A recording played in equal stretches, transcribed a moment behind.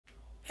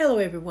Hello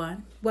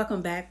everyone,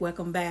 welcome back.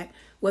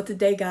 Well,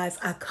 today guys,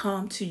 I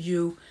come to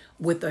you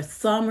with a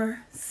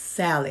summer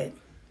salad,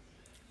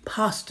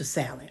 pasta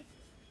salad.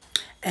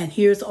 And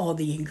here's all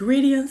the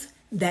ingredients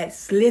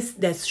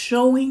that's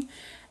showing.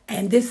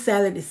 And this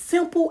salad is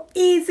simple,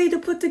 easy to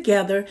put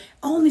together.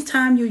 Only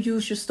time you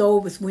use your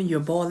stove is when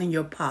you're boiling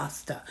your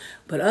pasta.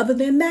 But other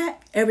than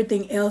that,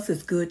 everything else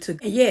is good to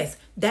go. And yes,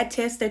 that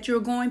test that you're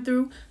going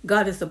through,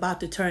 God is about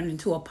to turn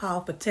into a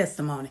powerful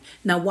testimony.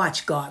 Now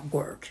watch God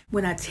work.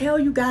 When I tell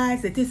you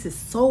guys that this is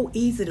so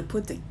easy to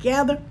put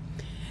together,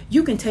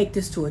 you can take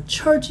this to a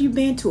church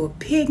event, to a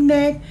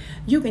picnic.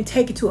 You can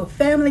take it to a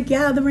family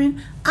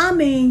gathering. I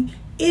mean,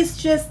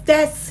 it's just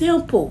that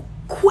simple.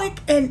 Quick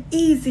and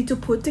easy to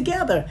put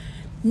together.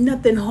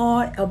 Nothing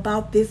hard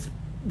about this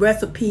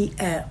recipe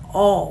at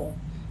all.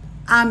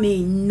 I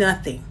mean,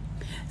 nothing.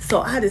 So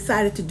I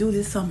decided to do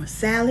this summer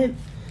salad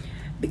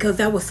because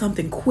that was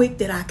something quick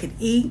that I could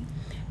eat.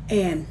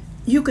 And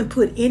you can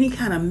put any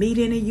kind of meat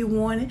in it you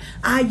wanted.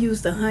 I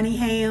used the honey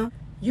ham.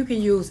 You can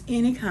use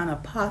any kind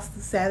of pasta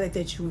salad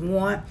that you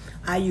want.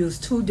 I use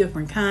 2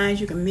 different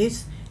kinds. You can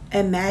mix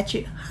and match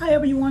it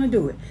however you want to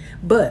do it.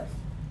 But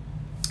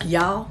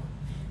y'all,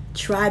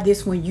 try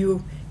this when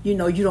you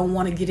don't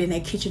want to get in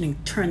that kitchen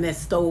and turn that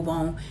stove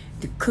on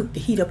to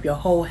heat up your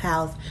whole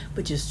house.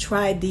 But just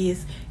try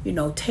this,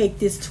 take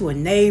this to a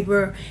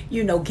neighbor,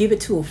 give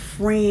it to a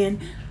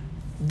friend.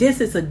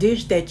 This is a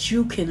dish that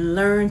you can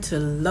learn to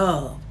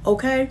love,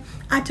 okay?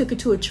 I took it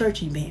to a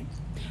church event.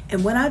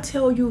 And when I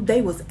tell you,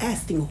 they was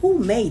asking, who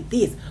made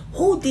this?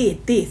 Who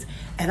did this?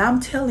 And I'm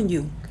telling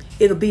you,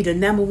 it'll be the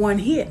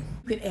 #1 hit.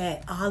 You can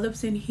add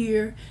olives in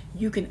here.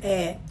 You can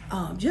add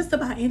just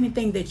about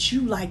anything that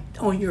you like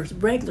on your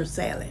regular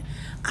salad.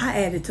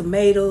 I added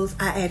tomatoes.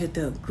 I added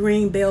the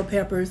green bell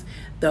peppers,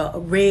 the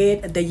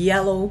red, the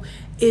yellow.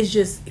 It's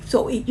just,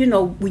 so,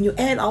 when you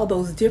add all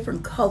those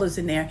different colors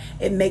in there,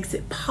 it makes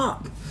it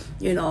pop,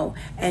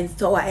 And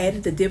so I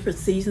added the different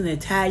season, the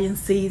Italian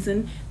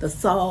season, the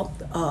salt,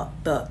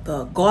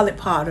 the garlic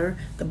powder,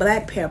 the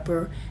black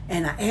pepper,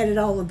 and I added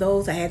all of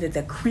those. I added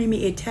the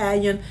creamy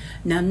Italian.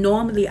 Now,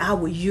 normally I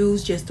would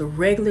use just the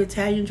regular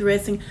Italian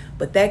dressing,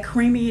 but that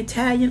creamy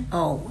Italian,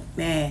 oh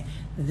man,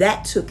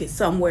 that took it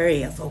somewhere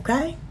else,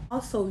 okay?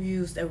 Also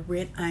used a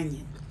red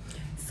onion.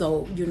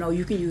 So,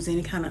 you can use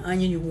any kind of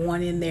onion you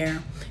want in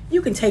there.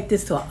 You can take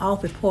this to an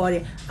office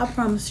party. I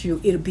promise you,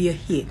 it'll be a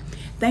hit.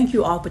 Thank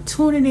you all for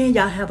tuning in.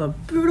 Y'all have a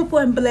beautiful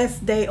and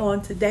blessed day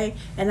on today,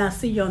 and I'll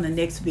see you on the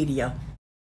next video.